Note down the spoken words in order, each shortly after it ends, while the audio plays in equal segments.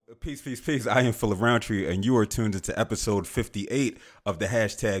Peace, peace, peace. I am Philip Roundtree, and you are tuned into episode 58 of the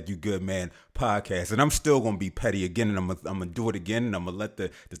hashtag You Good Man podcast. And I'm still going to be petty again, and I'm going to do it again, and I'm going to let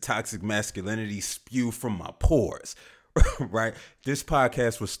the toxic masculinity spew from my pores, right? This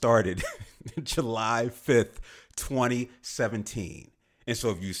podcast was started July 5th, 2017. And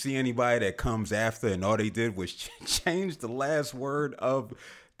so if you see anybody that comes after and all they did was change the last word of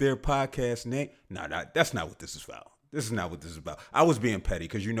their podcast name, that's not what this is about. This is not what this is about. I was being petty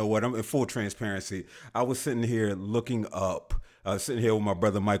because you know what? I'm in full transparency. I was sitting here looking up, sitting here with my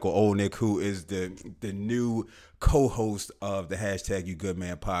brother Michael Olenik, who is the new co-host of the hashtag You Good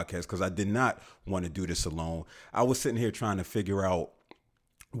Man podcast, because I did not want to do this alone. I was sitting here trying to figure out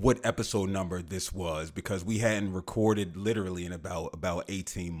what episode number this was because we hadn't recorded literally in about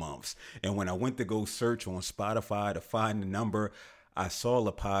 18 months. And when I went to go search on Spotify to find the number, I saw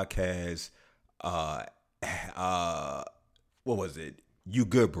the podcast, what was it? You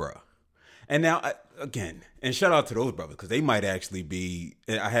Good Bruh. And now, again, and shout out to those brothers because they might actually be,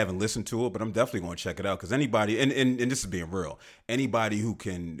 I haven't listened to it, but I'm definitely going to check it out because anybody, and this is being real, anybody who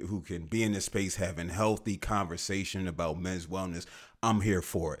can be in this space having healthy conversation about men's wellness, I'm here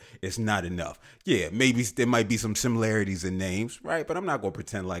for it. It's not enough. Yeah, maybe there might be some similarities in names, right? But I'm not going to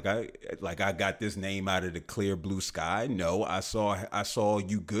pretend like I got this name out of the clear blue sky. No, I saw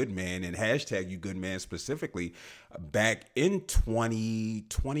You Good Man and hashtag You Good Man specifically back in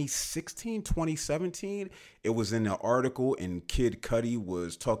 2016, 2017. It was in an article and Kid Cudi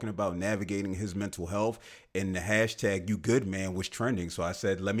was talking about navigating his mental health and the hashtag You Good Man was trending. So I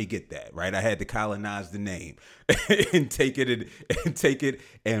said, let me get that, right? I had to colonize the name and take it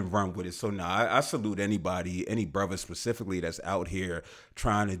and run with it. So now I salute anybody, any brother specifically that's out here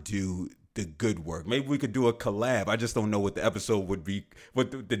trying to do the good work. Maybe we could do a collab. I just don't know what the episode would be, what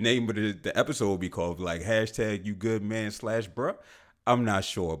the name of the episode would be called, like hashtag You Good Man / bruh. I'm not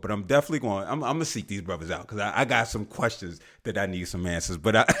sure, but I'm definitely going. I'm gonna seek these brothers out because I got some questions that I need some answers.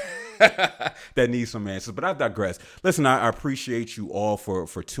 But I digress. Listen, I appreciate you all for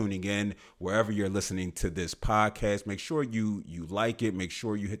tuning in wherever you're listening to this podcast. Make sure you like it. Make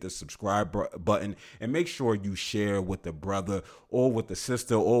sure you hit the subscribe button, and make sure you share with the brother or with the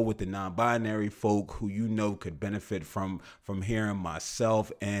sister or with the non-binary folk who you know could benefit from hearing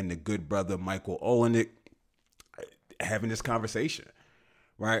myself and the good brother Michael Olenik having this conversation,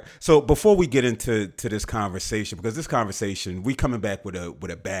 right? So before we get into this conversation, because this conversation, we coming back with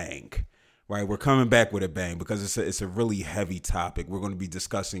a bang, right? We're coming back with a bang because it's a really heavy topic. We're going to be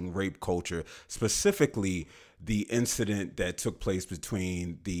discussing rape culture, specifically the incident that took place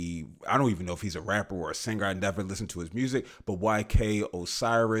between I don't even know if he's a rapper or a singer. I never listened to his music, but YK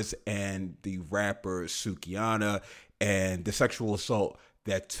Osiris and the rapper Sukihana and the sexual assault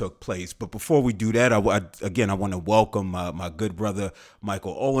that took place. But before we do that, I want to welcome my good brother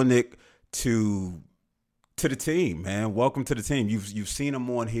Michael Olenik to the team, man. Welcome to the team. You've seen him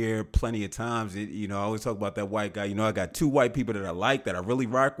on here plenty of times. I always talk about that white guy. I got two white people that I like, that I really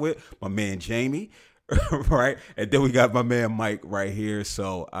rock with. My man Jamie, right, and then we got my man Mike right here.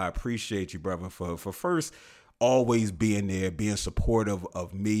 So I appreciate you, brother, for first always being there, being supportive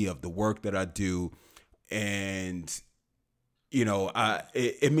of me, of the work that I do, and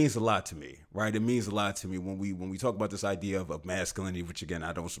it means a lot to me, right? It means a lot to me when we talk about this idea of masculinity, which again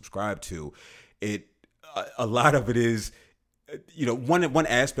I don't subscribe to. A lot of it is, one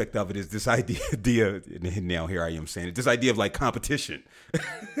aspect of it is this idea. Now here I am saying it. This idea of like competition,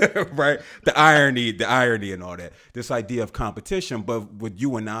 right? The irony, and all that. This idea of competition, but with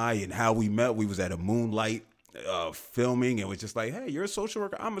you and I and how we met, we was at a Moonlight filming, and it was just like, hey, you're a social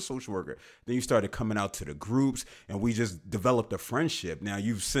worker, I'm a social worker. Then you started coming out to the groups, and we just developed a friendship. Now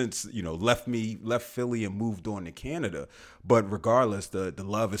you've since left Philly and moved on to Canada, but regardless, the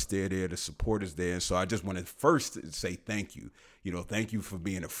love is still there, the support is there. And so I just want to first say thank you. Thank you for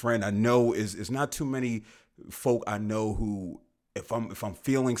being a friend. I know it's not too many folk I know who, if I'm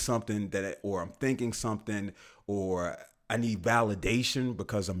feeling something or I'm thinking something, or I need validation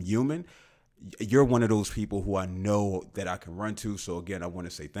because I'm human, you're one of those people who I know that I can run to. So again, I want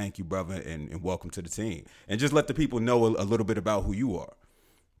to say thank you, brother, and welcome to the team. And just let the people know a little bit about who you are.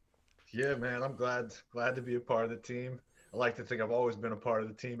 Yeah, man, I'm glad to be a part of the team. I like to think I've always been a part of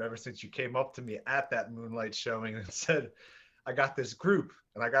the team ever since you came up to me at that Moonlight showing and said, I got this group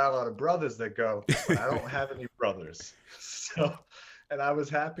and I got a lot of brothers that go, but I don't have any brothers. So, and I was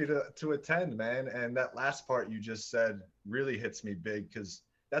happy to attend, man. And that last part you just said really hits me big because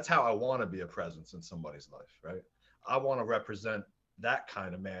that's how I want to be a presence in somebody's life, right? I want to represent that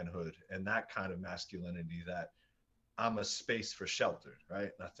kind of manhood and that kind of masculinity, that I'm a space for shelter, right?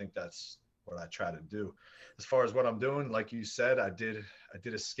 And I think that's what I try to do. As far as what I'm doing, like you said, I did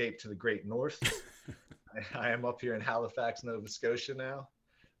escape to the great north. I am up here in Halifax, Nova Scotia now.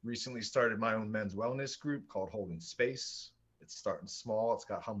 Recently started my own men's wellness group called Holding Space. It's starting small. It's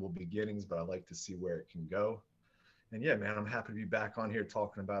got humble beginnings, but I like to see where it can go. And yeah, man, I'm happy to be back on here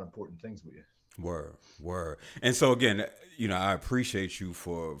talking about important things with you. Word. And so again, I appreciate you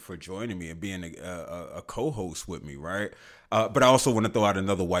for joining me and being a co-host with me, right? But I also want to throw out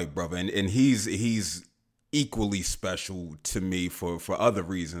another white brother, and he's equally special to me for other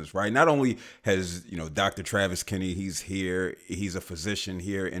reasons, right? Not only has, Dr. Travis Kinney, he's here, he's a physician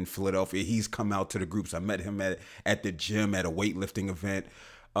here in Philadelphia. He's come out to the groups. I met him at the gym at a weightlifting event.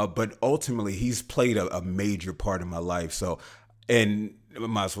 But ultimately, he's played a major part in my life. So, and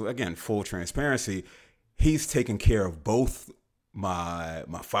again, full transparency, he's taken care of both my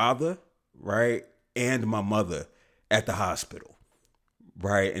father, right, and my mother at the hospital,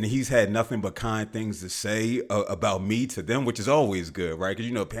 right? And he's had nothing but kind things to say about me to them, which is always good, right?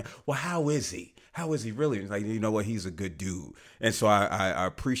 Because, well, how is he? How is he really? It's like, you know what? He's a good dude. And so I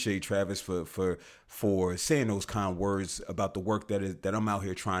appreciate Travis for saying those kind words about the work that I'm out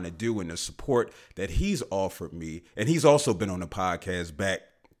here trying to do and the support that he's offered me. And he's also been on the podcast back.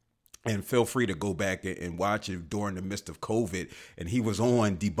 And feel free to go back and watch it during the midst of COVID. And he was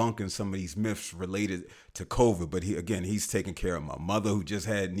on debunking some of these myths related to COVID. But he's taking care of my mother who just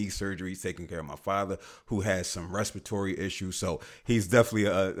had knee surgery. He's taking care of my father who has some respiratory issues. So he's definitely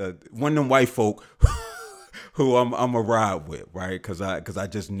one of them white folk who I'm a ride with, right? Because I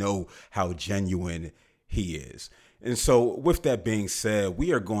just know how genuine he is. And so with that being said,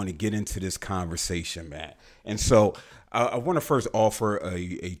 we are going to get into this conversation, man. And so I want to first offer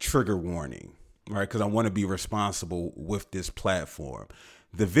a trigger warning, right? Because I want to be responsible with this platform.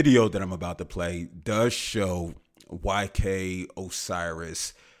 The video that I'm about to play does show YK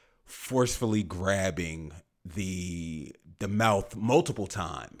Osiris forcefully grabbing the mouth multiple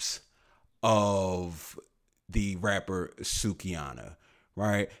times of the rapper Sukihana.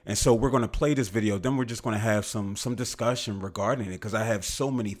 Right. And so we're going to play this video. Then we're just going to have some discussion regarding it, because I have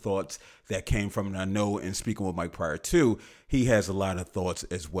so many thoughts that came from it. And I know in speaking with Mike prior to, he has a lot of thoughts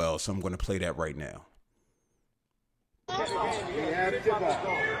as well. So I'm going to play that right now.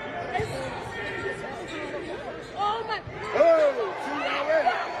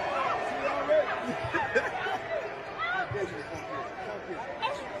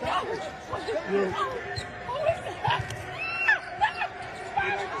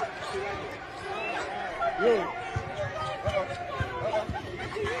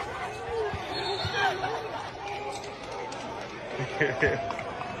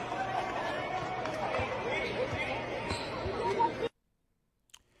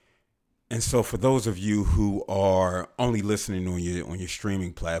 And so for those of you who are only listening on your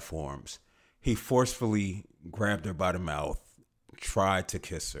streaming platforms, he forcefully grabbed her by the mouth, tried to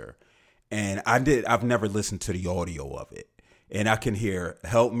kiss her. And I've never listened to the audio of it. And I can hear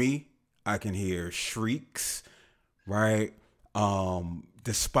 "help me." I can hear shrieks, right?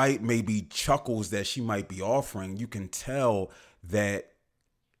 Despite maybe chuckles that she might be offering, you can tell that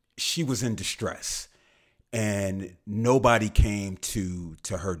she was in distress, and nobody came to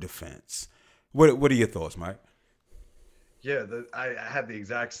her defense. What are your thoughts, Mike? Yeah, I had the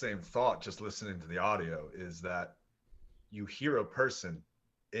exact same thought just listening to the audio, is that you hear a person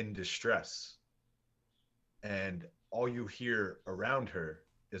in distress and all you hear around her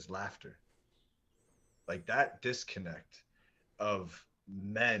is laughter. Like that disconnect of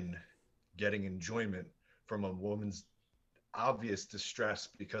men getting enjoyment from a woman's obvious distress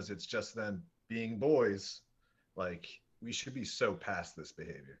because it's just them being boys. Like, we should be so past this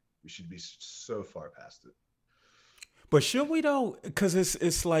behavior. We should be so far past it. But should we though? Because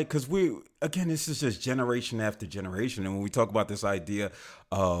it's like, because this is just generation after generation, and when we talk about this idea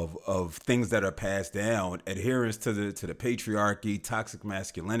of things that are passed down, adherence to the patriarchy, toxic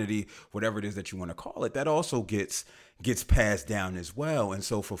masculinity, whatever it is that you want to call it, that also gets passed down as well. And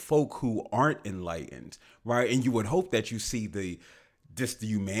so for folk who aren't enlightened, right, and you would hope that you see the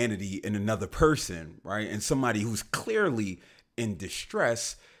humanity in another person, right, and somebody who's clearly in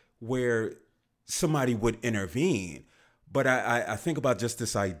distress, where somebody would intervene. But I think about just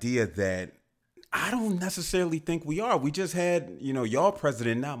this idea that I don't necessarily think we are. We just had, y'all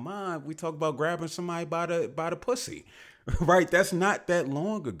president, not mine. We talk about grabbing somebody by the pussy, right? That's not that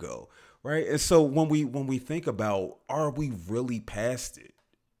long ago, right? And so when we think about, are we really past it?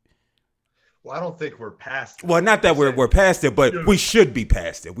 Well, I don't think we're past it. Well, not that we're past it, but we should be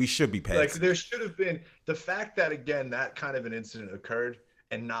past it. We should be past it. There should have been the fact that, again, that kind of an incident occurred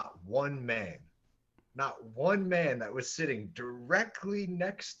and not one man Not one man that was sitting directly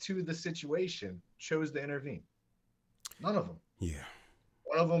next to the situation chose to intervene. None of them. Yeah.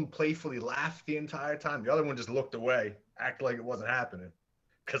 One of them playfully laughed the entire time. The other one just looked away, acted like it wasn't happening,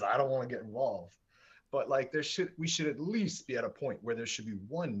 because I don't want to get involved. But like we should at least be at a point where there should be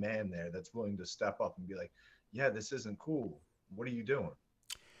one man there that's willing to step up and be like, yeah, this isn't cool. What are you doing?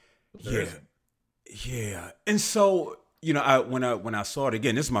 But there Yeah. isn't. Yeah. And so, when I saw it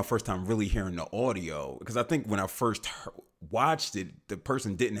again, this is my first time really hearing the audio, because I think when I first watched it, the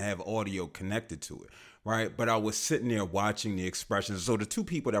person didn't have audio connected to it, right? But I was sitting there watching the expressions. So the two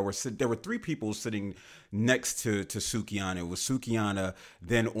people that were sitting, there were three people sitting next to Sukihana. It was Sukihana.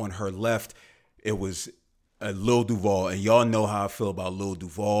 Then on her left, it was Lil Duval, and y'all know how I feel about Lil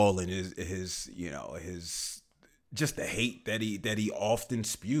Duval and his just the hate that he often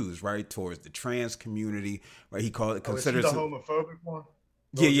spews, right, towards the trans community, right? He called it considers the homophobic one.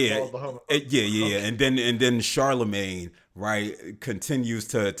 yeah, Okay. and then Charlemagne, right, continues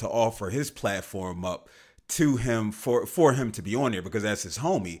to offer his platform up to him for him to be on there because that's his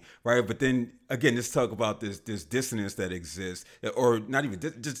homie, right? But then again, let's talk about this dissonance that exists, or not even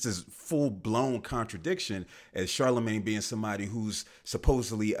just this full blown contradiction, as Charlemagne being somebody who's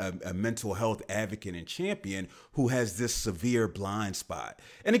supposedly a mental health advocate and champion who has this severe blind spot.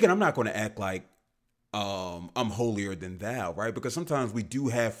 And again, I'm not going to act like I'm holier than thou, right? Because sometimes we do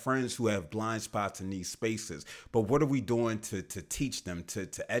have friends who have blind spots in these spaces, but what are we doing to teach them,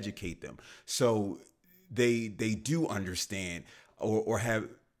 to educate them, so they do understand, or have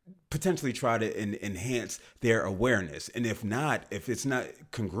potentially try to enhance their awareness? And if it's not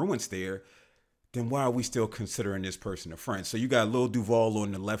congruence there, then why are we still considering this person a friend? So you got Lil Duval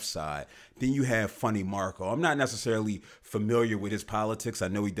on the left side. Then you have Funny Marco. I'm not necessarily familiar with his politics. I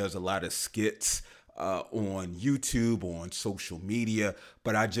know he does a lot of skits on YouTube, on social media,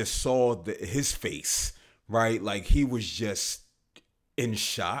 but I just saw his face, right? Like he was just in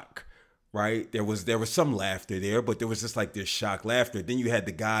shock, right? There was some laughter there, but there was just like this shock laughter. Then you had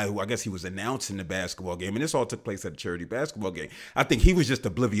the guy who I guess he was announcing the basketball game, and this all took place at a charity basketball game. I think he was just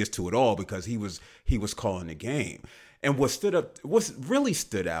oblivious to it all because he was calling the game. And what really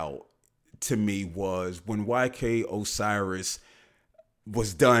stood out to me was when YK Osiris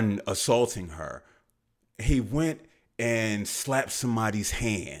was done assaulting her, he went and slapped somebody's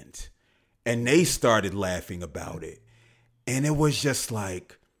hand, and they started laughing about it. And it was just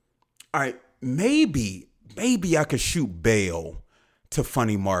like, all right, maybe I could shoot bail to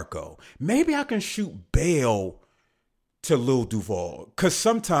Funny Marco. Maybe I can shoot bail to Lil Duval. Cause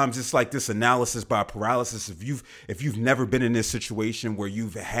sometimes it's like this analysis by paralysis. If you've never been in this situation where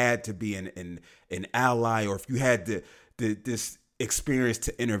you've had to be an ally, or if you had this experience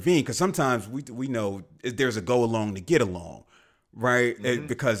to intervene, because sometimes we know there's a go along to get along, right? Mm-hmm.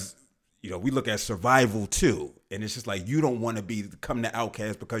 Because we look at survival too, and it's just like you don't want to become the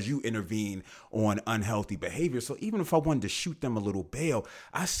outcast because you intervene on unhealthy behavior. So even if I wanted to shoot them a little bail,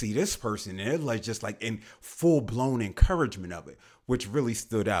 I see this person and they're like just like in full blown encouragement of it, which really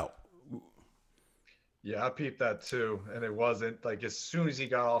stood out. Yeah, I peeped that too. And it wasn't like as soon as he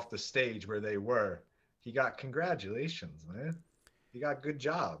got off the stage where they were, he got congratulations, man. He got good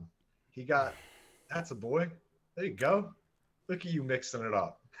job. He got that's a boy. There you go. Look at you mixing it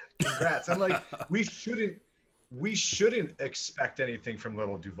up. Congrats. I'm like, we shouldn't expect anything from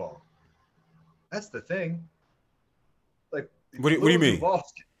Little Duval. That's the thing. Like, What do you mean?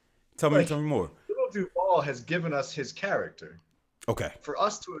 Tell me more. Little Duval has given us his character. Okay. For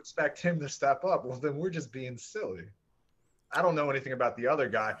us to expect him to step up, well, then we're just being silly. I don't know anything about the other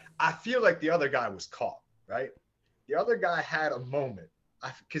guy. I feel like the other guy was caught, right? The other guy had a moment.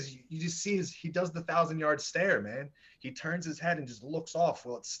 Because you just see he does the 1,000-yard stare, man. He turns his head and just looks off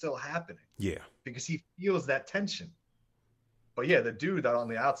while it's still happening. Yeah. Because he feels that tension. But yeah, the dude that on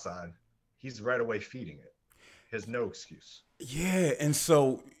the outside, he's right away feeding it. He has no excuse. Yeah, and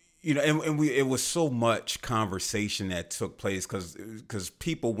so it was so much conversation that took place because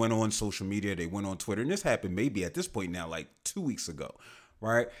people went on social media, they went on Twitter, and this happened maybe at this point now like 2 weeks ago,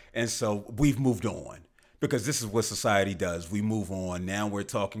 right? And so we've moved on. Because this is what society does. We move on. Now we're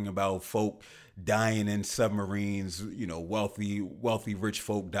talking about folk dying in submarines, wealthy, rich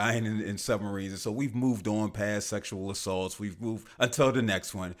folk dying in submarines. And so we've moved on past sexual assaults. We've moved until the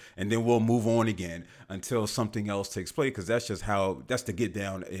next one. And then we'll move on again until something else takes place. Because that's just that's the get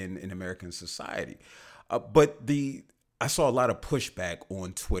down in American society. But I saw a lot of pushback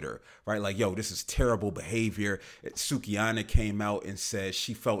on Twitter, right? Like, yo, this is terrible behavior. Sukihana came out and said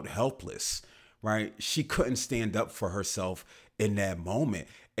she felt helpless. Right? She couldn't stand up for herself in that moment.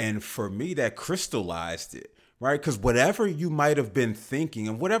 And for me, that crystallized it, right? Because whatever you might have been thinking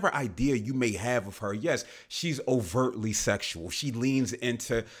and whatever idea you may have of her, yes, she's overtly sexual. She leans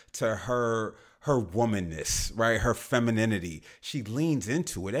into her womanness, right? Her femininity. She leans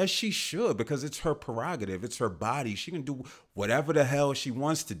into it, as she should, because it's her prerogative. It's her body. She can do whatever the hell she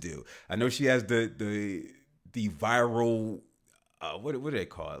wants to do. I know she has the viral what do they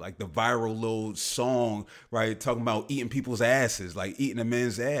call it? Like the viral little song, right? Talking about eating people's asses, like eating a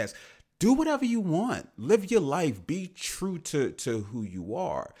man's ass. Do whatever you want. Live your life. Be true to who you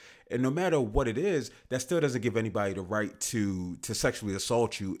are. And no matter what it is, that still doesn't give anybody the right to sexually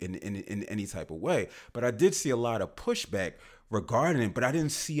assault you in any type of way. But I did see a lot of pushback regarding it, but I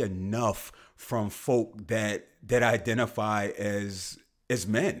didn't see enough from folk that identify as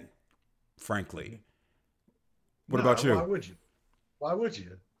men, frankly. What about you? Why would you? Why would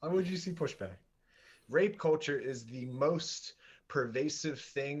you? Why would you see pushback? Rape culture is the most pervasive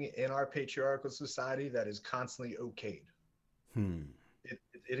thing in our patriarchal society that is constantly okayed.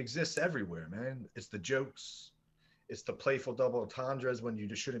 It exists everywhere, man. It's the jokes. It's the playful double entendres when you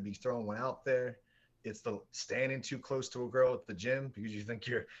just shouldn't be throwing one out there. It's the standing too close to a girl at the gym because you think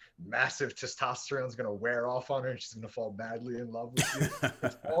your massive testosterone is going to wear off on her and she's going to fall madly in love with you.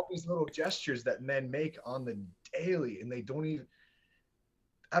 It's all these little gestures that men make on the daily, and they don't even,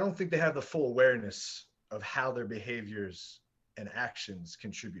 I don't think they have the full awareness of how their behaviors and actions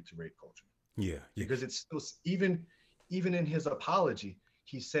contribute to rape culture. Yeah. Because it's still, even in his apology,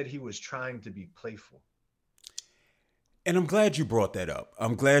 he said he was trying to be playful. And I'm glad you brought that up.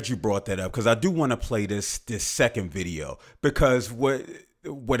 Because I do want to play this second video, because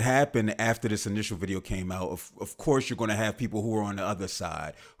what happened after this initial video came out, of course you're going to have people who are on the other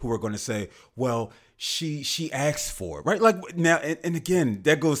side who are going to say, well, she asked for it, right? Like now, and again,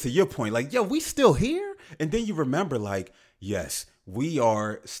 that goes to your point, like, yo, we still here? And then you remember, like, yes, we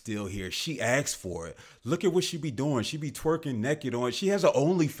are still here. She asked for it. Look at what she be doing. She be twerking naked on. She has her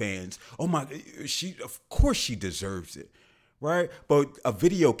OnlyFans. Oh my, of course she deserves it, right? But a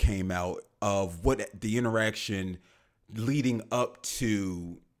video came out of what the interaction leading up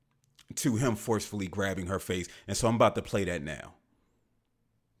to him forcefully grabbing her face. And so I'm about to play that now.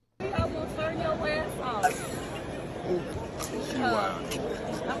 I will turn your ass off. Wow.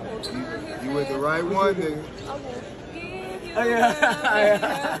 You with the right one, nigga. I will give you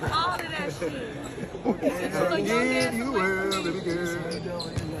all of that shit. Give you well, baby girl.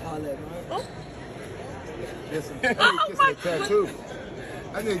 Oh my tattoo.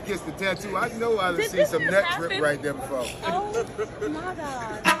 I didn't kiss the tattoo. I know I done seen some nut drip right there before. Oh my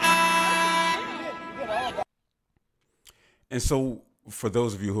God. And so for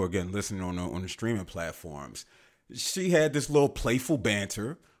those of you who are again listening on the streaming platforms, she had this little playful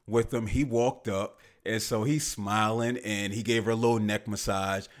banter with him. He walked up, and so he's smiling, and he gave her a little neck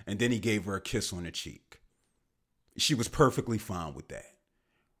massage, and then he gave her a kiss on the cheek. She was perfectly fine with that,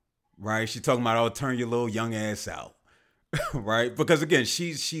 right? She's talking about, "Oh, turn your little young ass out," right? Because again,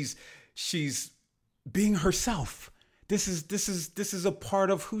 she's being herself. This is a part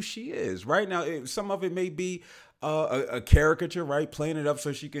of who she is, right? Now, some of it may be a caricature, right? Playing it up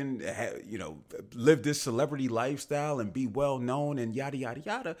so she can, live this celebrity lifestyle and be well known and yada, yada,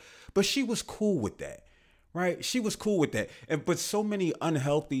 yada. But she was cool with that, right? She was cool with that. But so many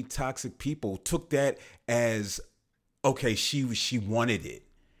unhealthy, toxic people took that as, okay, she wanted it.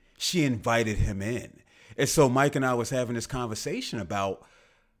 She invited him in. And so Mike and I was having this conversation about,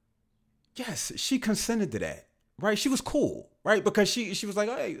 yes, she consented to that, right? She was cool, right? Because she was like,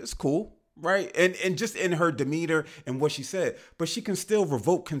 hey, it's cool. Right. And just in her demeanor and what she said, but she can still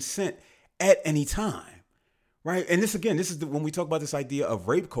revoke consent at any time. Right. And this is when we talk about this idea of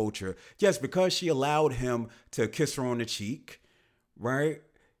rape culture. Yes, because she allowed him to kiss her on the cheek. Right.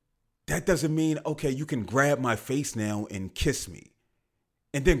 That doesn't mean, OK, you can grab my face now and kiss me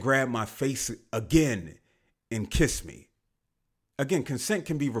and then grab my face again and kiss me. Again, consent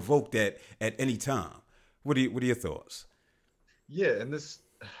can be revoked at any time. What are your thoughts? Yeah. And this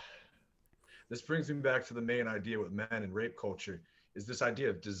brings me back to the main idea with men and rape culture is this idea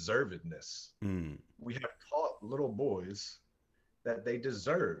of deservedness. We have taught little boys that they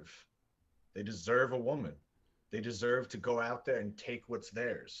deserve a woman. They deserve to go out there and take what's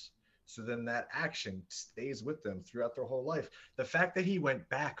theirs. So then that action stays with them throughout their whole life. The fact that he went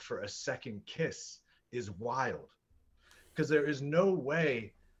back for a second kiss is wild, because there is no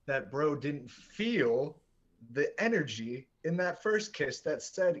way that bro didn't feel the energy in that first kiss that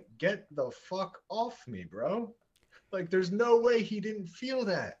said, get the fuck off me, bro. Like, there's no way he didn't feel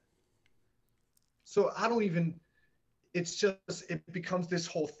that. So it becomes this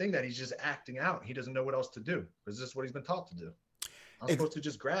whole thing that he's just acting out. He doesn't know what else to do, because this is what he's been taught to do. I'm supposed to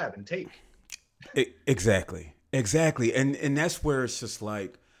just grab and take. Exactly. Exactly. And that's where it's just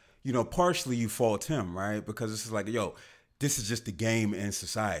like, partially you fault him, right? Because it's like, yo, this is just the game in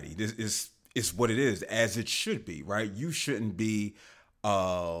society. This is what it is, as it should be, right? You shouldn't be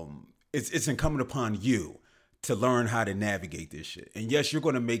it's incumbent upon you to learn how to navigate this shit. And yes, you're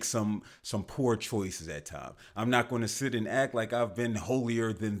going to make some poor choices at times. I'm not going to sit and act like I've been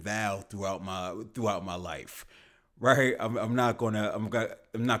holier than thou throughout my life. Right, I'm not gonna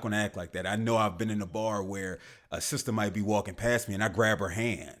act like that. I know I've been in a bar where a sister might be walking past me and I grab her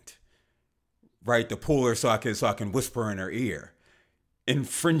hand, right, to pull her so I can whisper in her ear,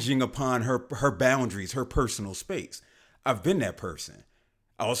 infringing upon her boundaries, her personal space. I've been that person.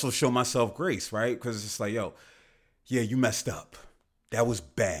 I also show myself grace, right, because it's like, yo, yeah, you messed up. That was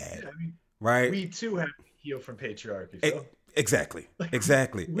bad, Yeah, I mean, right? we too have to heal from patriarchy, Phil. Exactly. We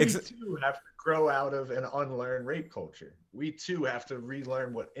too have to grow out of and unlearn rape culture. We too have to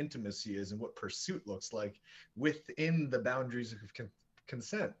relearn what intimacy is and what pursuit looks like within the boundaries of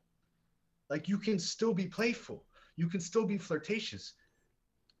consent. Like, you can still be playful. You can still be flirtatious.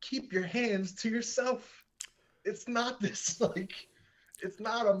 Keep your hands to yourself. It's not this, like, it's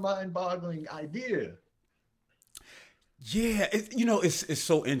not a mind-boggling idea. Yeah, it's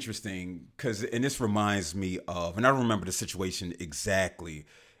so interesting because, and this reminds me of, and I don't remember the situation exactly,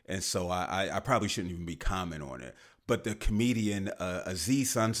 and so I probably shouldn't even be comment on it. But the comedian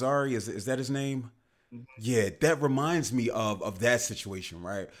Aziz Ansari, is that his name? Mhm. Yeah, that reminds me of that situation,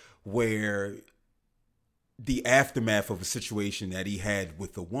 right, where the aftermath of a situation that he had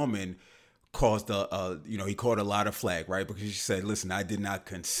with a woman caused he caught a lot of flack, right, because she said, "Listen, I did not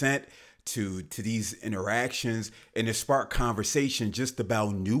consent to these interactions," and it sparked conversation just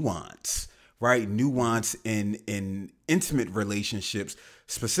about nuance, right? Nuance in intimate relationships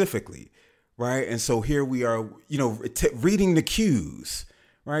specifically, right? And so here we are, reading the cues,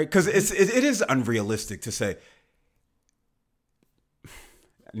 right? Because it is unrealistic to say.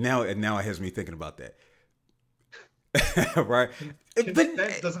 Now it has me thinking about that. Right?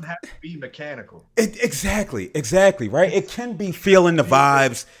 Consent doesn't have to be mechanical. Exactly, right? It can be feeling the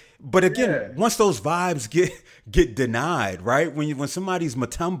vibes. But again, once those vibes get denied, right? When somebody's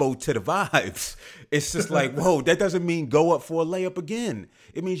matumbo to the vibes, it's just like, whoa, that doesn't mean go up for a layup again.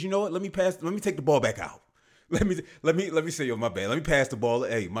 It means, you know what? Let me take the ball back out. Let me say, yo, my bad. Let me pass the ball.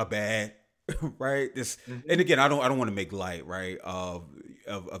 Hey, my bad. Right? And again, I don't want to make light, right,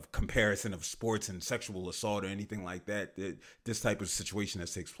 of comparison of sports and sexual assault or anything like that. This type of situation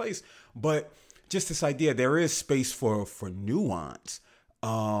that takes place, but just this idea, there is space for nuance.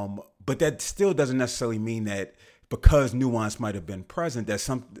 But that still doesn't necessarily mean that because nuance might have been present,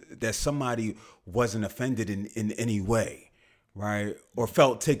 that somebody wasn't offended in any way, right? Or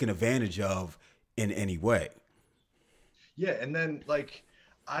felt taken advantage of in any way. Yeah, and then, like,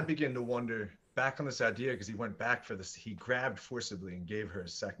 I begin to wonder back on this idea, because he went back for this, he grabbed forcibly and gave her a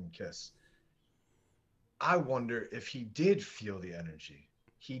second kiss. I wonder if he did feel the energy,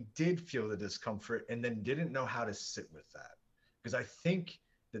 he did feel the discomfort, and then didn't know how to sit with that. Because I think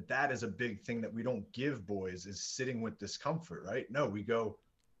that is a big thing that we don't give boys, is sitting with discomfort, right? No, we go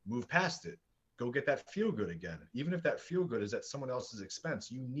move past it, go get that feel good again. Even if that feel good is at someone else's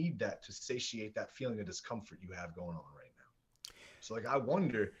expense, you need that to satiate that feeling of discomfort you have going on right now. So, like, I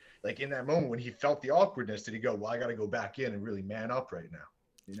wonder, like, in that moment when he felt the awkwardness, did he go, well, I got to go back in and really man up right now?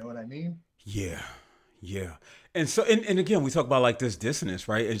 You know what I mean? Yeah. Yeah. And so, and again, we talk about like this dissonance,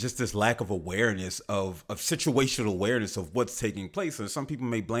 right? And just this lack of awareness of situational awareness of what's taking place. And some people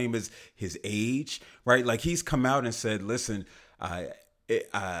may blame his age, right? Like, he's come out and said, listen, I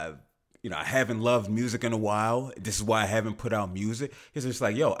haven't loved music in a while. This is why I haven't put out music. It's just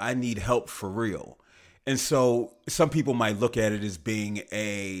like, yo, I need help for real. And so some people might look at it as being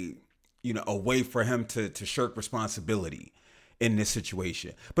a way for him to shirk responsibility in this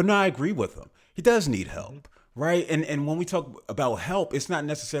situation. But no, I agree with him. He does need help, right? And when we talk about help, it's not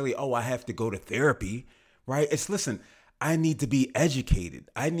necessarily, oh, I have to go to therapy, right? It's, listen, I need to be educated.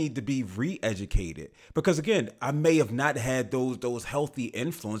 I need to be re-educated. Because again, I may have not had those healthy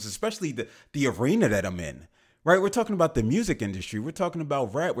influences, especially the arena that I'm in. Right, we're talking about the music industry. We're talking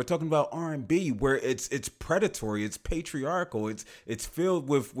about rap. We're talking about R&B, where it's predatory, it's patriarchal, it's filled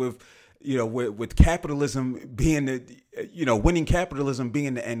with capitalism being winning capitalism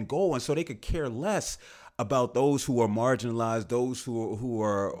being the end goal, and so they could care less about those who are marginalized, those who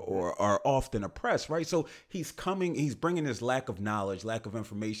are often oppressed. Right, so he's bringing this lack of knowledge, lack of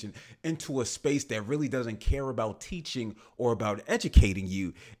information into a space that really doesn't care about teaching or about educating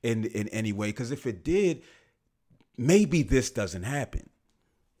you in any way. Because if it did, maybe this doesn't happen.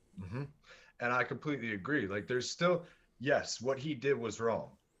 Mm-hmm. And I completely agree. Like, there's still, yes, what he did was wrong.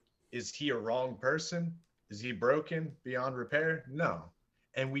 Is he a wrong person? Is he broken beyond repair? No.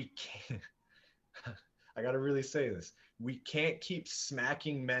 And we can't, I got to really say this. We can't keep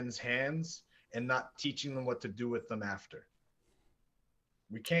smacking men's hands and not teaching them what to do with them after.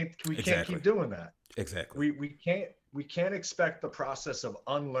 We can't keep doing that. Exactly. We can't expect the process of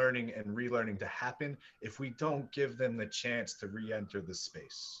unlearning and relearning to happen if we don't give them the chance to re-enter the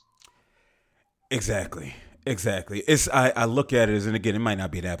space. Exactly. It's I look at it as, and again, it might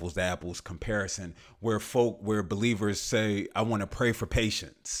not be an apples to apples comparison, where believers say, I want to pray for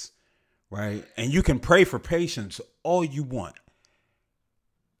patience, right? And you can pray for patience all you want.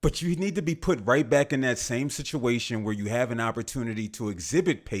 But you need to be put right back in that same situation where you have an opportunity to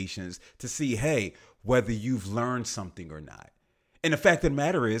exhibit patience to see, hey, whether you've learned something or not. And the fact of the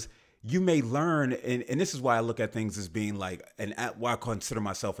matter is, you may learn, and this is why I look at things as being like why I consider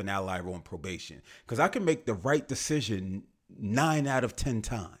myself an ally on probation. Because I can make the right decision 9 out of 10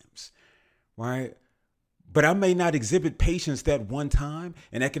 times, right? But I may not exhibit patience that one time,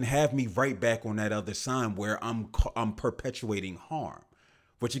 and that can have me right back on that other side where I'm perpetuating harm.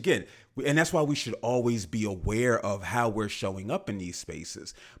 Which again, and that's why we should always be aware of how we're showing up in these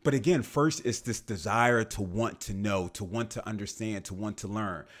spaces. But again, first it's this desire to want to know, to want to understand, to want to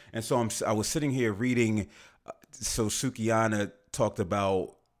learn. And so I was sitting here reading, so Sukihana talked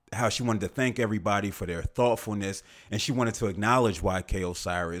about how she wanted to thank everybody for their thoughtfulness, and she wanted to acknowledge YK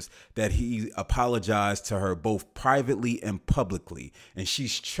Osiris, that he apologized to her both privately and publicly, and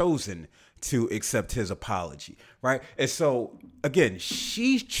she's chosen to accept his apology, right? And so again,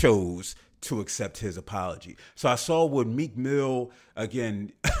 she chose to accept his apology. So I saw with Meek Mill,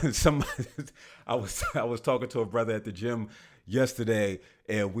 again, I was talking to a brother at the gym yesterday,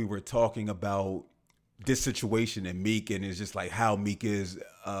 and we were talking about this situation in Meek, and it's just like how Meek is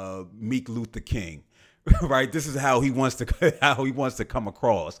Meek Luther King. Right, this is how he wants to come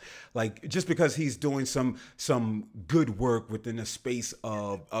across. Like, just because he's doing some good work within the space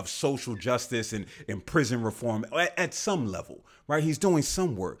of social justice and prison reform at some level, right? He's doing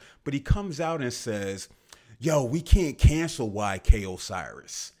some work, but he comes out and says, "Yo, we can't cancel YK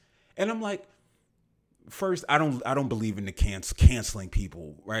Osiris," and I'm like, first, I don't believe in the canceling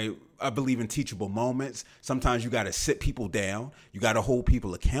people, right? I believe in teachable moments. Sometimes you got to sit people down. You got to hold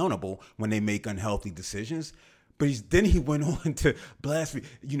people accountable when they make unhealthy decisions. But then he went on to blaspheme.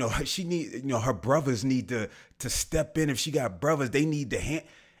 Her brothers need to step in. If she got brothers, they need to hand.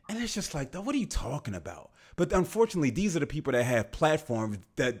 And it's just like, what are you talking about? But unfortunately, these are the people that have platforms,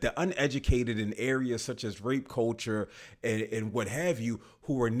 that the uneducated in areas such as rape culture and what have you,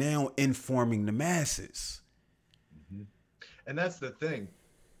 who are now informing the masses. Mm-hmm. And that's the thing.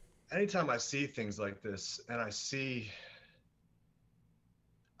 Anytime I see things like this, and I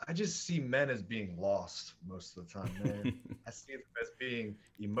just see men as being lost most of the time, man. I see them as being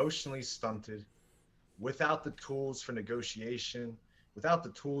emotionally stunted, without the tools for negotiation, without the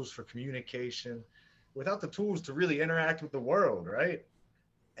tools for communication, without the tools to really interact with the world, right?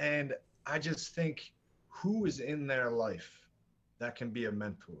 And I just think, who is in their life that can be a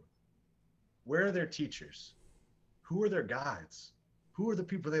mentor? Where are their teachers? Who are their guides? Who are the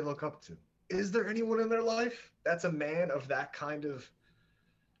people they look up to? Is there anyone in their life that's a man of that kind of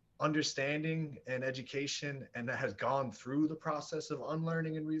understanding and education, and that has gone through the process of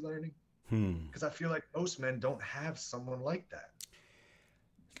unlearning and relearning? Because I feel like most men don't have someone like that.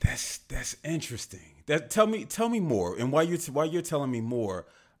 That's interesting. Tell me more. And while you're telling me more,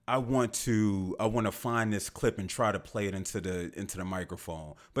 I want to find this clip and try to play it into the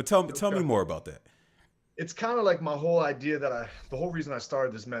microphone. But tell me more about that. It's kind of like my whole idea the whole reason I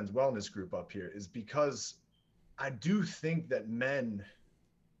started this men's wellness group up here is because I do think that men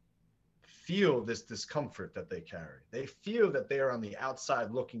feel this discomfort that they carry. They feel that they are on the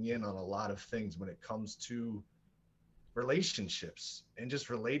outside looking in on a lot of things when it comes to relationships and just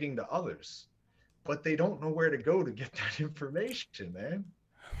relating to others, but they don't know where to go to get that information, man.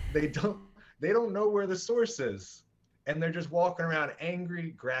 They don't know where the source is, and they're just walking around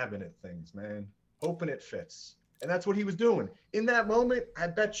angry, grabbing at things, man, hoping it fits. And that's what he was doing in that moment. I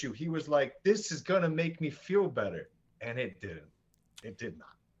bet you he was like, this is gonna make me feel better, and it didn't. It did not.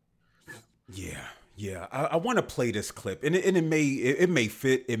 Yeah. I want to play this clip, and it may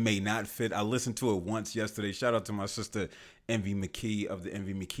fit, it may not fit. I listened to it once yesterday. Shout out to my sister Envy McKee of the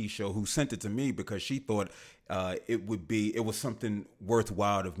Envy McKee Show, who sent it to me because she thought it was something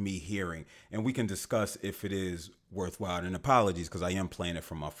worthwhile of me hearing, and we can discuss if it is worthwhile. And apologies because I am playing it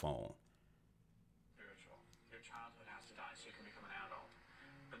from my phone. Spiritual. Your childhood has to die so you can become an adult,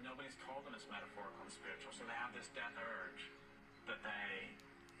 but nobody's told them it's metaphorical and spiritual, so they have this death urge that they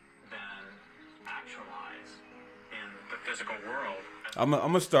then actualize in the physical world I'm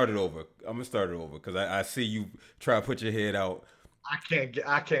gonna start it over. Because I see you try to put your head out. I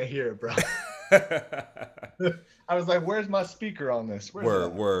can't hear it, bro. I was like, where's my speaker on this?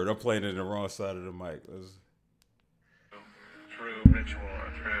 Word. I'm playing it in the wrong side of the mic. Through ritual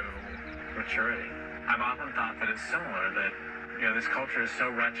or through maturity. I've often thought that it's similar, that this culture is so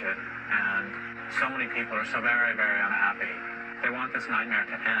wretched and so many people are so very, very unhappy. They want this nightmare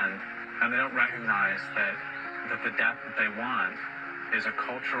to end, and they don't recognize that the death that they want is a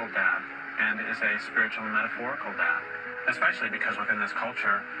cultural death and is a spiritual and metaphorical death, especially because within this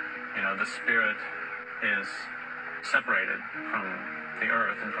culture, the spirit is separated from the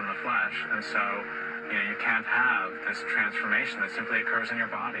earth and from the flesh, and so you can't have this transformation that simply occurs in your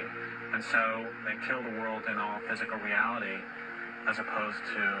body. And so they kill the world in all physical reality as opposed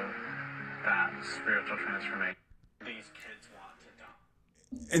to that spiritual transformation. These kids want to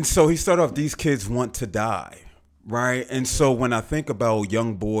die. And so he started off, these kids want to die, right? And so when I think about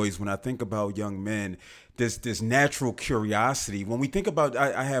young boys, when I think about young men, this natural curiosity. When we think about,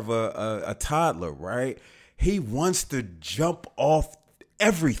 I have a toddler, right? He wants to jump off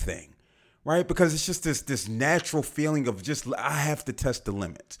everything, right? Because it's just this natural feeling of just, I have to test the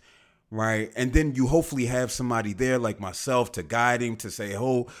limits, right? And then you hopefully have somebody there like myself to guide him, to say,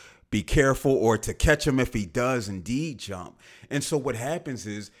 oh, be careful, or to catch him if he does indeed jump. And so what happens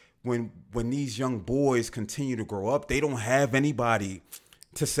is when these young boys continue to grow up, they don't have anybody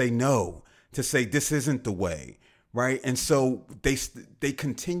to say no, to say this isn't the way, right? And so they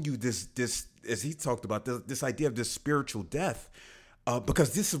continue this as he talked about, this idea of this spiritual death,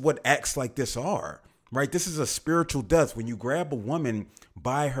 because this is what acts like this are, right? This is a spiritual death. When you grab a woman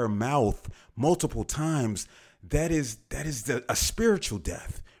by her mouth multiple times, that is a spiritual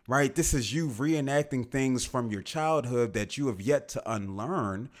death, right? This is you reenacting things from your childhood that you have yet to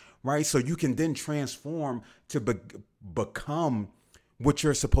unlearn, right? So you can then transform to become what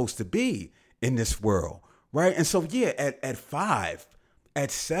you're supposed to be in this world, right? And so, yeah, at 5, at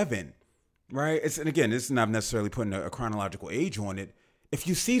 7, right? And again, it's not necessarily putting a chronological age on it. If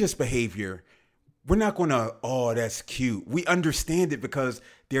you see this behavior, we're not going to, oh, that's cute. We understand it because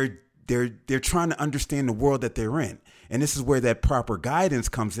they're trying to understand the world that they're in. And this is where that proper guidance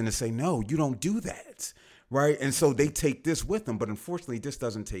comes in to say, no, you don't do that, right? And so they take this with them, but unfortunately this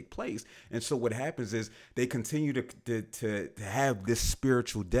doesn't take place. And so what happens is they continue to have this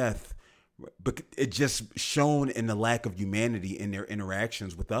spiritual death, but it just shown in the lack of humanity in their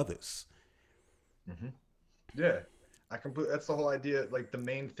interactions with others. Mm-hmm. Yeah, that's the whole idea. Like the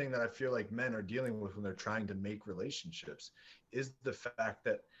main thing that I feel like men are dealing with when they're trying to make relationships is the fact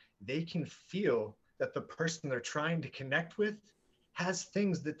that they can feel that the person they're trying to connect with has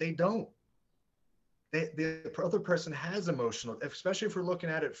things that they don't. The other person has emotional, especially if we're looking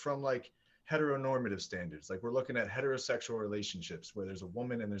at it from like heteronormative standards. Like we're looking at heterosexual relationships where there's a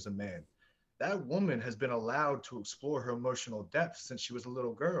woman and there's a man. That woman has been allowed to explore her emotional depth since she was a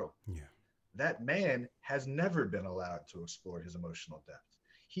little girl. Yeah. That man has never been allowed to explore his emotional depth.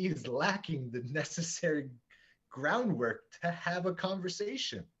 He is lacking the necessary groundwork to have a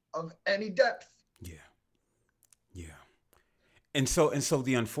conversation of any depth. Yeah. Yeah. And so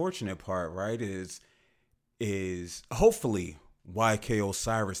the unfortunate part, right, is hopefully YK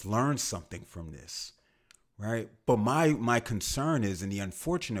Osiris learns something from this, right? But my concern is, and the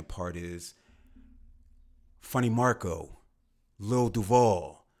unfortunate part is, Funny Marco, Lil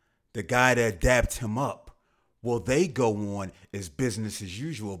Duval, the guy that dapped him up, will they go on as business as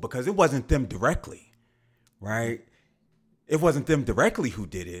usual? Because it wasn't them directly, right? It wasn't them directly who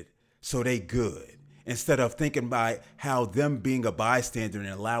did it, so they good. Instead of thinking about how them being a bystander and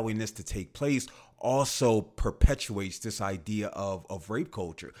allowing this to take place also perpetuates this idea of rape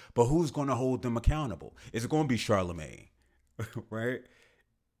culture. But who's going to hold them accountable? Is it going to be Charlemagne, right?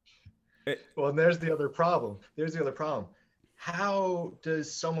 Well, and there's the other problem. How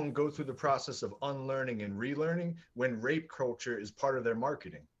does someone go through the process of unlearning and relearning when rape culture is part of their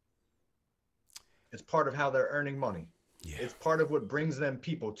marketing? It's part of how they're earning money. Yeah. It's part of what brings them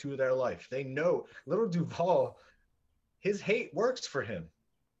people to their life. They know Little Duval, his hate works for him.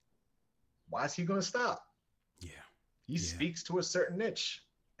 Why is he going to stop? Yeah. He speaks to a certain niche.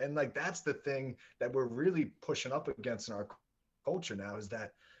 And like, that's the thing that we're really pushing up against in our culture now, is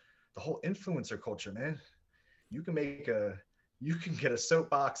that the whole influencer culture, man. You can get a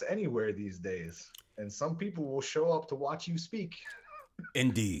soapbox anywhere these days, and some people will show up to watch you speak.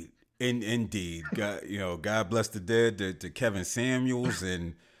 Indeed. Indeed. God bless the dead to Kevin Samuels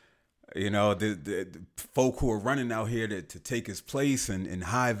and, the folk who are running out here to take his place, and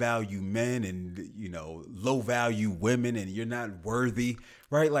high value men and, low value women, and you're not worthy,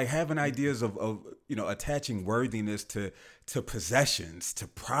 right? Like having ideas of attaching worthiness to to possessions, to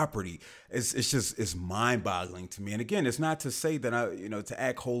property. It's mind boggling to me. And again, it's not to say that to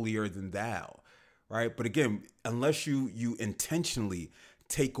act holier than thou, right? But again, unless you intentionally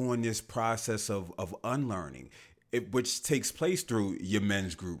take on this process of unlearning, which takes place through your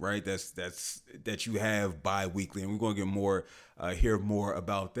men's group, right? That you have bi-weekly, and we're going to get hear more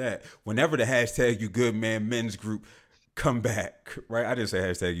about that. Whenever the hashtag You Good Man men's group come back, right? I didn't say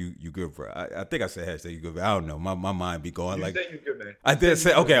hashtag you good, bro. I think I said hashtag you good, but I don't know. My mind be going You like say you good, man. I did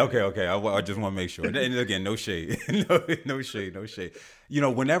say okay. I just want to make sure. And again, no shade, no shade.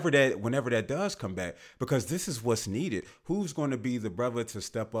 Whenever that does come back, because this is what's needed. Who's going to be the brother to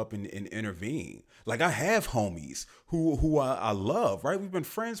step up and intervene? Like, I have homies who I love, right? We've been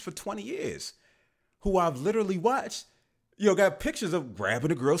friends for 20 years, who I've literally watched, got pictures of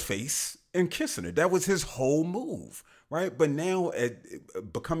grabbing a girl's face and kissing her. That was his whole move, right? But now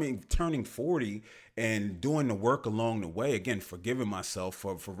turning 40 and doing the work along the way, again, forgiving myself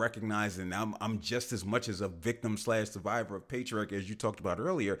for recognizing I'm just as much as a victim / survivor of patriarchy, as you talked about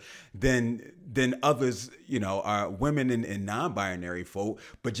earlier, than others, are women and non-binary folk.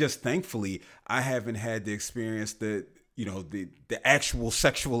 But just thankfully, I haven't had to experience the actual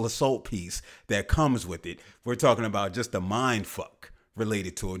sexual assault piece that comes with it. We're talking about just the mind fuck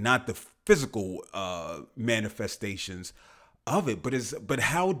related to it, not the physical manifestations of it. But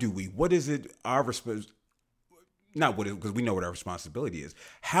how do we? What is it? Not what it, because we know what our responsibility is.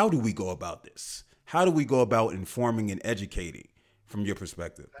 How do we go about this? How do we go about informing and educating from your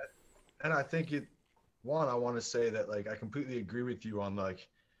perspective? And I think I want to say that, like, I completely agree with you on, like,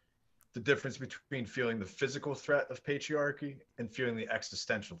 the difference between feeling the physical threat of patriarchy and feeling the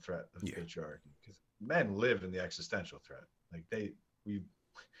existential threat of patriarchy. Because men live in the existential threat. Like,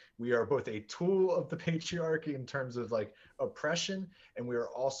 we are both a tool of the patriarchy in terms of, like, oppression, and we are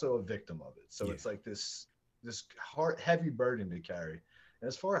also a victim of it. So it's like this heavy burden to carry. And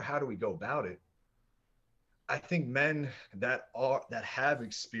as far as how do we go about it, I think men that have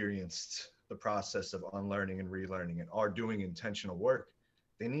experienced the process of unlearning and relearning and are doing intentional work,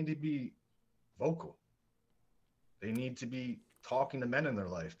 they need to be vocal. They need to be talking to men in their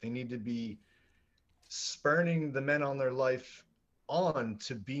life. They need to be spurning the men on their life on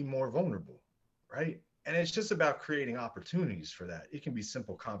to be more vulnerable, right? And it's just about creating opportunities for that. It can be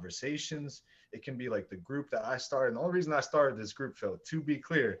simple conversations. It can be like the group that I started. And the only reason I started this group, Phil, to be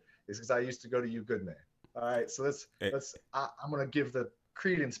clear, is because I used to go to You Good Man. All right, so I'm gonna give the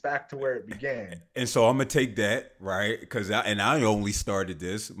credence back to where it began. And so I'm gonna take that, right? Because I only started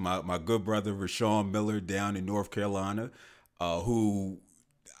this. My good brother Rashawn Miller down in North Carolina, who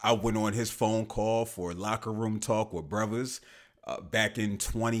I went on his phone call for locker room talk with brothers back in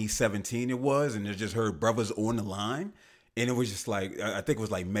 2017 it was, and I just heard brothers on the line, and it was just like, I think it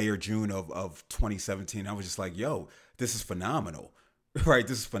was like May or June of 2017. I was just like, yo, this is phenomenal, right?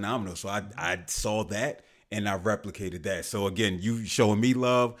 This is phenomenal. So I saw that and I replicated that. So again, you showing me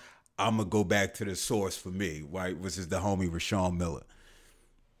love, I'm gonna go back to the source for me, right? Which is the homie Rashawn Miller.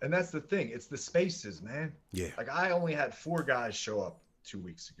 And that's the thing. It's the spaces, man. Yeah. Like, I only had 4 guys show up 2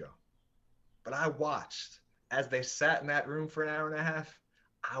 weeks ago, but I watched as they sat in that room for an hour and a half.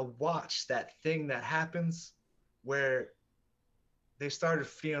 I watched that thing that happens where they started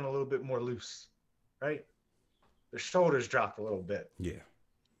feeling a little bit more loose, right? Their shoulders dropped a little bit. Yeah.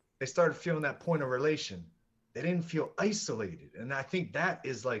 They started feeling that point of relation. They didn't feel isolated. And I think that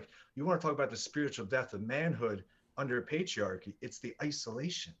is, like, you want to talk about the spiritual death of manhood under patriarchy. It's the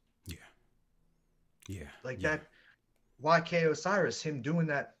isolation. Yeah. Yeah. Like that YK Osiris, him doing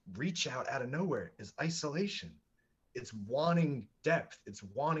that reach out of nowhere, is isolation. It's wanting depth. It's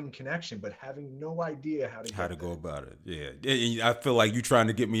wanting connection, but having no idea how to go about it. Yeah. And I feel like you trying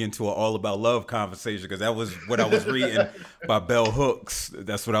to get me into an all about love conversation, because that was what I was reading by Bell Hooks.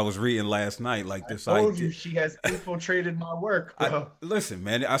 That's what I was reading last night. Like, this I told you she has infiltrated my work, bro. Listen,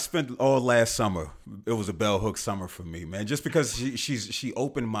 man, I spent all last summer. It was a Bell Hooks summer for me, man, just because she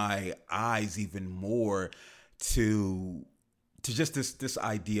opened my eyes even more to just this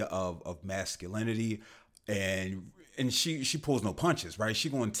idea of masculinity, and she pulls no punches, right? She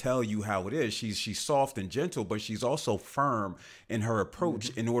gonna tell you how it is. She's soft and gentle, but she's also firm in her approach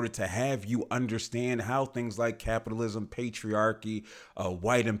in order to have you understand how things like capitalism, patriarchy,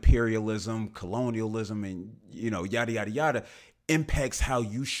 white imperialism, colonialism, and yada yada yada impacts how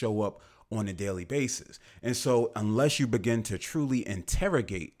you show up on a daily basis. And so unless you begin to truly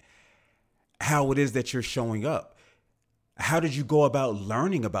interrogate how it is that you're showing up, how did you go about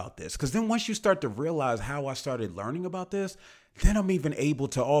learning about this? Because then once you start to realize how I started learning about this, then I'm even able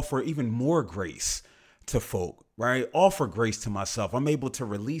to offer even more grace to folk, right? Offer grace to myself. I'm able to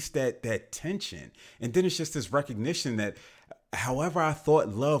release that tension. And then it's just this recognition that however I thought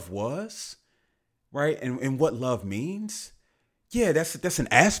love was, right? And what love means. Yeah, that's an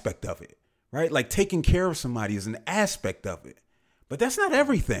aspect of it, right? Like taking care of somebody is an aspect of it. But that's not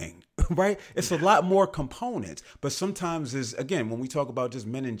everything, right? It's a lot more components. But sometimes is, again, when we talk about just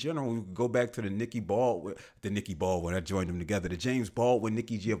men in general, we go back to the I joined them together, the James Baldwin,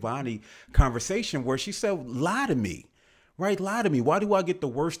 Nikki Giovanni conversation where she said, lie to me, right? Lie to me. Why do I get the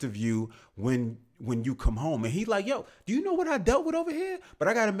worst of you when you come home? And he's like, yo, do you know what I dealt with over here? But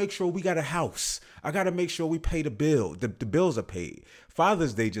I got to make sure we got a house. I got to make sure we pay the bill. The bills are paid.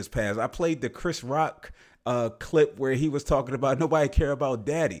 Father's Day just passed. I played the Chris Rock clip where he was talking about nobody care about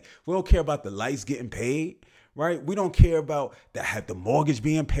daddy. We don't care about the lights getting paid, right? We don't care about the mortgage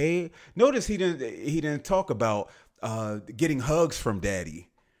being paid. Notice he didn't talk about getting hugs from daddy,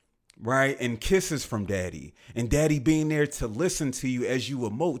 right? And kisses from daddy, and daddy being there to listen to you as you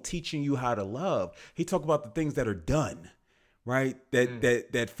emote, teaching you how to love. He talked about the things that are done, right?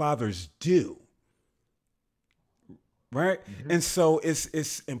 That fathers do. Right. Mm-hmm. And so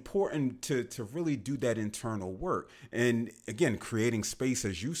it's important to really do that internal work. And again, creating space,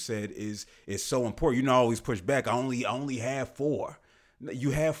 as you said, is so important. I always push back. I only have 4.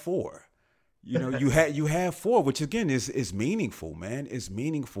 You have 4. You have 4, which again is meaningful, man. It's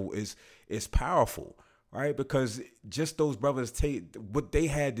meaningful, is powerful, right? Because just those brothers take what they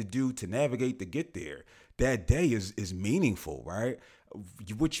had to do to navigate to get there. That day is meaningful, right?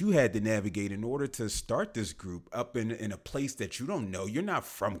 What you had to navigate in order to start this group up in a place that you don't know. You're not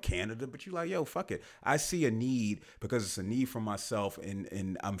from Canada, but you're like, yo, fuck it. I see a need because it's a need for myself,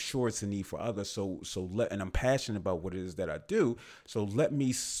 and I'm sure it's a need for others. And I'm passionate about what it is that I do. So let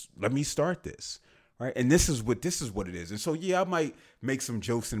me start this. Right. And this is what it is. And so, yeah, I might make some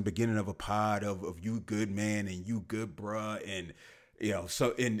jokes in the beginning of a pod of you good man and you good bruh and,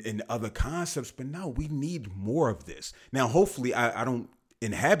 so in other concepts, but no, we need more of this. Now, hopefully I don't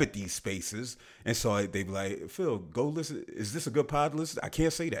inhabit these spaces. And so they be like, Phil, go listen. Is this a good pod to listen? I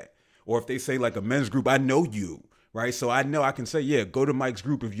can't say that. Or if they say like a men's group, I know you, right? So I know I can say, yeah, go to Mike's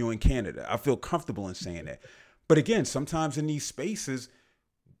group if you're in Canada. I feel comfortable in saying that. But again, sometimes in these spaces,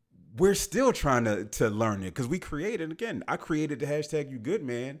 we're still trying to learn it because I created the hashtag You Good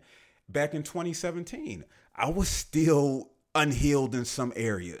Man back in 2017. I was still unhealed in some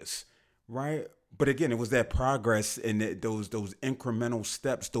areas, right? But again, it was that progress and those incremental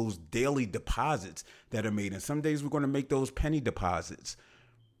steps, those daily deposits that are made. And some days we're going to make those penny deposits,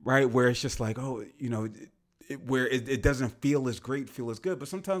 right? Where it's just like, oh, where it doesn't feel as great, feel as good. But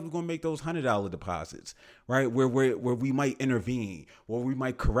sometimes we're going to make those $100 deposits, right? Where we might intervene, where we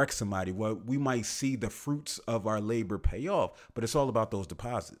might correct somebody, where we might see the fruits of our labor pay off. But it's all about those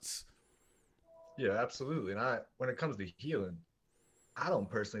deposits. Yeah, absolutely. And when it comes to healing, I don't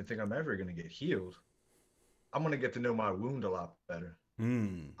personally think I'm ever going to get healed. I'm going to get to know my wound a lot better.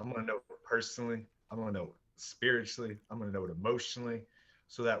 I'm going to know it personally. I'm going to know it spiritually. I'm going to know it emotionally,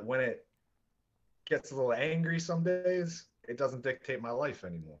 so that when it gets a little angry some days, it doesn't dictate my life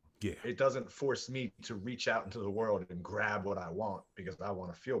anymore. Yeah. It doesn't force me to reach out into the world and grab what I want because I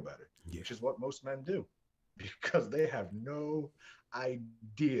want to feel better, which is what most men do because they have no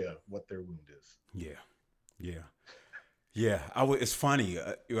idea what their wound is. It's funny,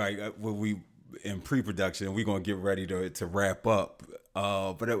 when we in pre-production, we're gonna get ready to wrap up.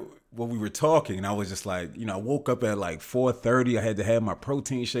 When we were talking, I was just like, I woke up at like 4:30. I had to have my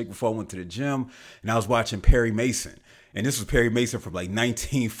protein shake before I went to the gym, and I was watching Perry Mason. And this was Perry Mason from like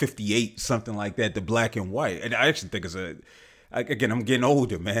 1958, something like that, the black and white. And I actually think again, I'm getting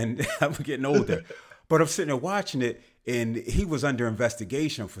older, man. I'm getting older. But I'm sitting there watching it, and he was under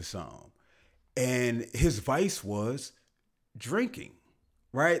investigation for something. And his vice was drinking,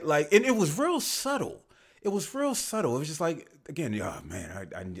 right? Like, and it was real subtle. It was just like, again, oh man,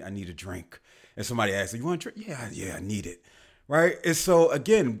 I need a drink. And somebody asked, you want a drink? Yeah, I need it. Right? And so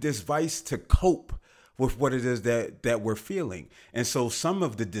again, this vice to cope with what it is that we're feeling. And so some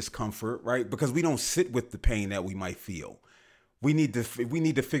of the discomfort, right? Because we don't sit with the pain that we might feel. We need to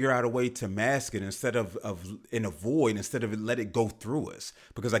figure out a way to mask it instead of let it go through us.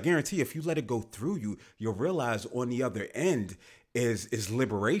 Because I guarantee if you let it go through you, you'll realize on the other end is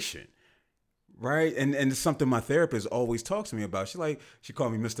liberation. Right. And it's something my therapist always talks to me about. She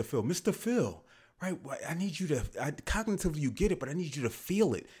called me Mr. Phil. Mr. Phil, right? I need you to cognitively you get it, but I need you to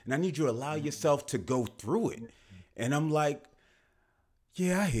feel it. And I need you to allow yourself to go through it. And I'm like,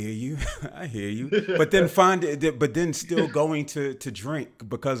 yeah, I hear you. I hear you. But then still going to drink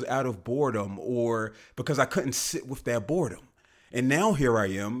because out of boredom or because I couldn't sit with that boredom. And now here I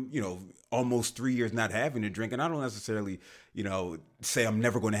am, almost 3 years not having a drink. And I don't necessarily, say I'm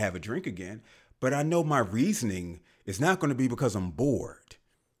never going to have a drink again. But I know my reasoning it's not going to be because I'm bored,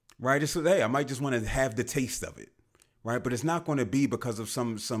 right? It's, hey, I might just want to have the taste of it, right? But it's not going to be because of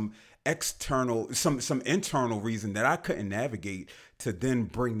some external, some internal reason that I couldn't navigate to then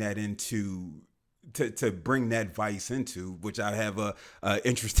bring that into, to bring that vice into, which I have a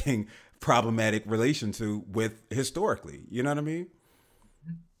interesting problematic relation to with historically. You know what I mean?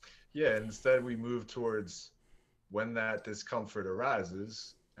 Yeah, instead we move towards when that discomfort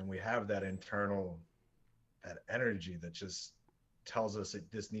arises and we have that internal, that energy that just tells us that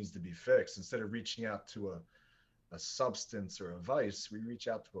this needs to be fixed. Instead of reaching out to a substance or a vice, we reach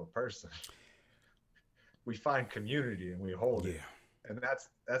out to a person. We find community and we hold it. And that's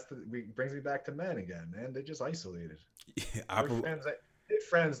brings me back to men again, man. They're just isolated. Yeah, their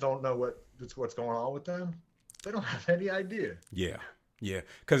friends don't know what's going on with them. They don't have any idea. Yeah. Yeah,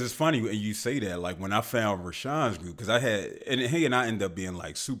 because it's funny when you say that. Like when I found Rashawn's group, because I had, and he and I ended up being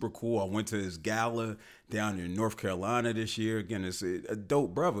like super cool. I went to his gala down in North Carolina this year. Again, it's a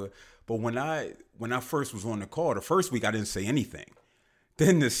dope brother. But when I first was on the call, the first week I didn't say anything.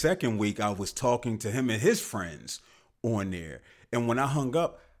 Then the second week I was talking to him and his friends on there. And when I hung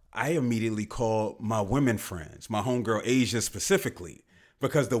up, I immediately called my women friends, my homegirl Asia specifically,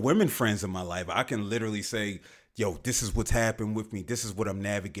 because the women friends in my life, I can literally say, yo, this is what's happened with me. This is what I'm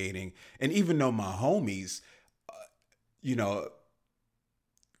navigating. And even though my homies,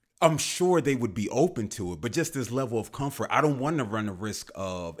 I'm sure they would be open to it, but just this level of comfort, I don't want to run the risk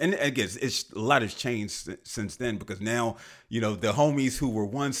of, and I guess a lot has changed since then, because now, the homies who were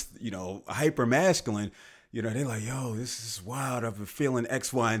once, hyper masculine, they're like, yo, this is wild. I've been feeling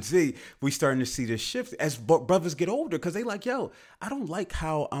X, Y, and Z. We starting to see this shift as brothers get older, because they like, yo, I don't like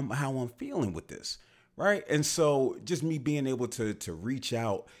how I'm feeling with this. Right. And so just me being able to reach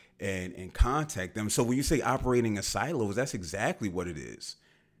out and contact them. So when you say operating in silos, that's exactly what it is.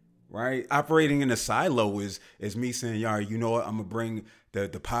 Right. Operating in a silo is me saying, y'all, you know what? I'm going to bring the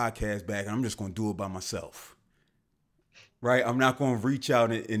podcast back and I'm just going to do it by myself. Right. I'm not going to reach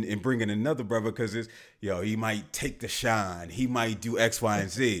out and bring in another brother because he might take the shine. He might do X, Y, and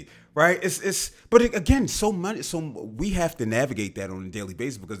Z. Right. But again, so we have to navigate that on a daily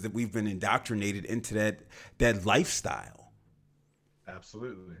basis because we've been indoctrinated into that lifestyle.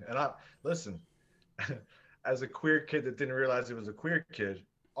 Absolutely. And listen, as a queer kid that didn't realize he was a queer kid,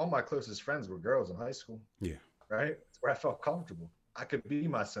 all my closest friends were girls in high school. Yeah. Right. It's where I felt comfortable. I could be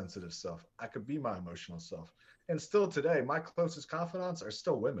my sensitive self. I could be my emotional self. And still today, my closest confidants are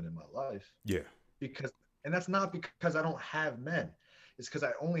still women in my life. Yeah. And that's not because I don't have men. It's because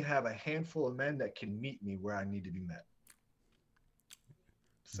I only have a handful of men that can meet me where I need to be met.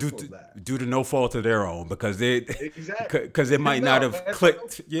 Due to no fault of their own, because because it might not have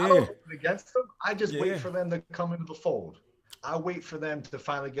clicked. Yeah. I don't hold it against them. I just wait for them to come into the fold. I wait for them to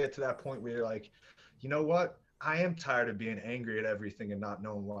finally get to that point where you're like, you know what? I am tired of being angry at everything and not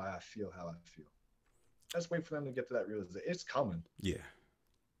knowing why I feel how I feel. Let's wait for them to get to that realization. It's coming. Yeah.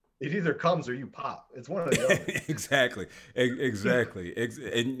 It either comes or you pop. It's one of the other. Exactly.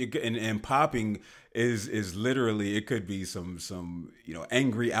 And popping is literally, it could be some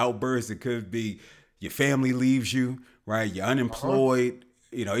angry outbursts. It could be your family leaves you, right? You're unemployed.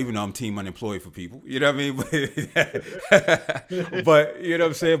 Even though I'm team unemployed for people, you know what I mean? But you know what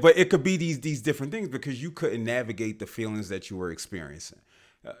I'm saying? But it could be these different things because you couldn't navigate the feelings that you were experiencing,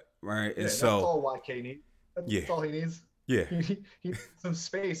 right? And so that's all YK needs. That's all he needs. Yeah. He needs some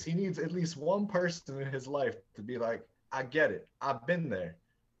space. He needs at least one person in his life to be like, I get it. I've been there,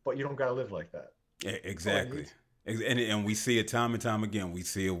 but you don't got to live like that. Exactly. And we see it time and time again. We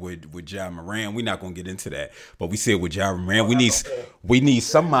see it with Ja Moran. We're not going to get into that, but we see it with Ja Moran. We need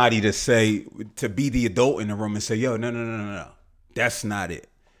somebody to be the adult in the room and say, yo, no. That's not it.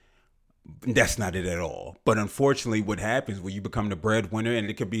 That's not it at all. But unfortunately, what happens when you become the breadwinner, and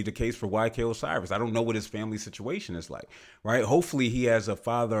it could be the case for YK Osiris. I don't know what his family situation is like, right? Hopefully he has a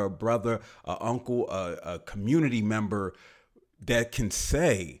father, a brother, an uncle, a community member that can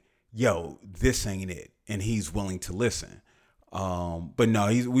say, yo, this ain't it. And he's willing to listen. But no,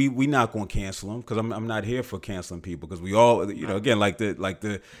 we not going to cancel him because I'm not here for canceling people because we all, again, like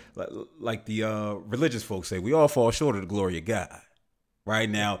the religious folks say, we all fall short of the glory of God. Right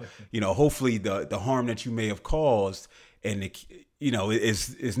now, hopefully the harm that you may have caused and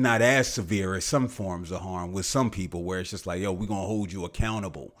is not as severe as some forms of harm with some people where it's just like, yo, we're going to hold you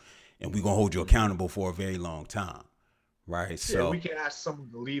accountable and we're going to hold you accountable for a very long time. Right. So we can ask someone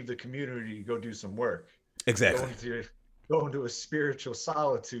to leave the community to go do some work. Exactly. Go into a spiritual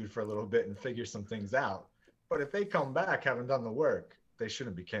solitude for a little bit and figure some things out. But if they come back having done the work, they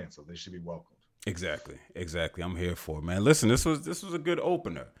shouldn't be canceled. They should be welcomed. Exactly. I'm here for it, man. Listen, this was a good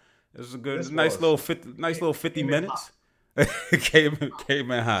opener. It was a good, This nice was. little 50 minutes. came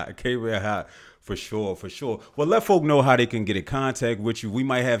in hot for sure. Well, let folk know how they can get in contact with you. We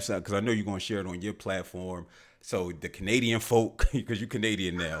might have some, because I know you're gonna share it on your platform. So the Canadian folk, because you're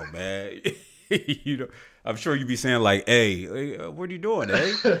Canadian now, man. You know, I'm sure you be saying like, "Hey, what are you doing,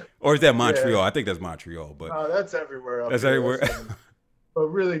 eh?" Or is that Montreal? Yeah. I think that's Montreal, but No, that's everywhere. that's everywhere. But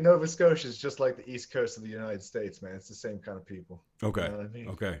really, Nova Scotia is just like the East Coast of the United States, man. It's the same kind of people. Okay. You know what I mean?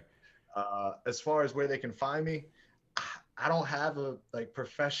 Okay. As far as where they can find me, I don't have a like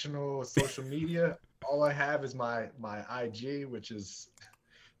professional social media. All I have is my IG, which is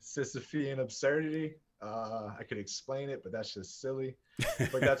Sisyphean Absurdity. I could explain it, but that's just silly.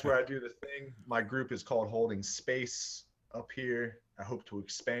 But that's where I do the thing. My group is called Holding Space up here. I hope to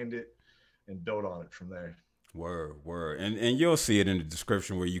expand it and build on it from there. Word. And you'll see it in the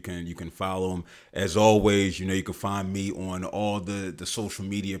description where you can follow them. As always, you know, you can find me on all the social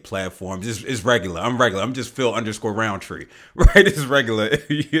media platforms. It's regular. I'm regular. I'm just Phil_Roundtree. Right? It's regular.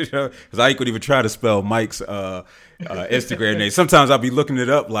 You know, because I could even try to spell Mike's Instagram name. Sometimes I'll be looking it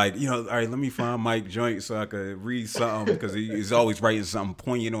up like, you know, all right, let me find Mike Joint so I could read something, because he's always writing something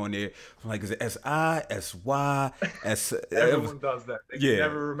poignant on there. I'm like, is it SI, SY, Everyone does that. They Yeah. can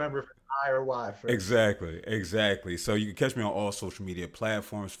never remember if it's I or Y first. Exactly. So you can catch me on all social media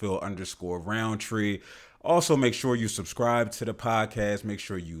platforms, Phil_Roundtree. Also, make sure you subscribe to the podcast. Make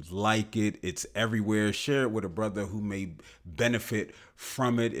sure you like it. It's everywhere. Share it with a brother who may benefit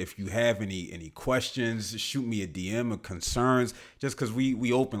from it. If you have any questions, shoot me a DM or concerns, just because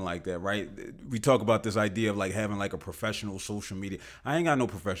we open like that, right? We talk about this idea of like having like a professional social media. I ain't got no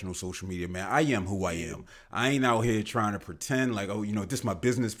professional social media, man. I am who I am. I ain't out here trying to pretend like, oh, you know, this is my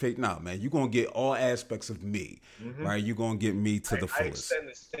business page. Nah, man, you're going to get all aspects of me, right? You're going to get me to the fullest. I extend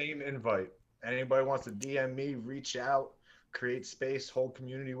the same invite. Anybody wants to DM me, reach out, create space, hold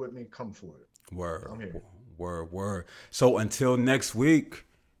community with me, come for it. Word. I'm here. Word. So until next week,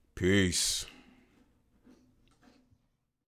 peace.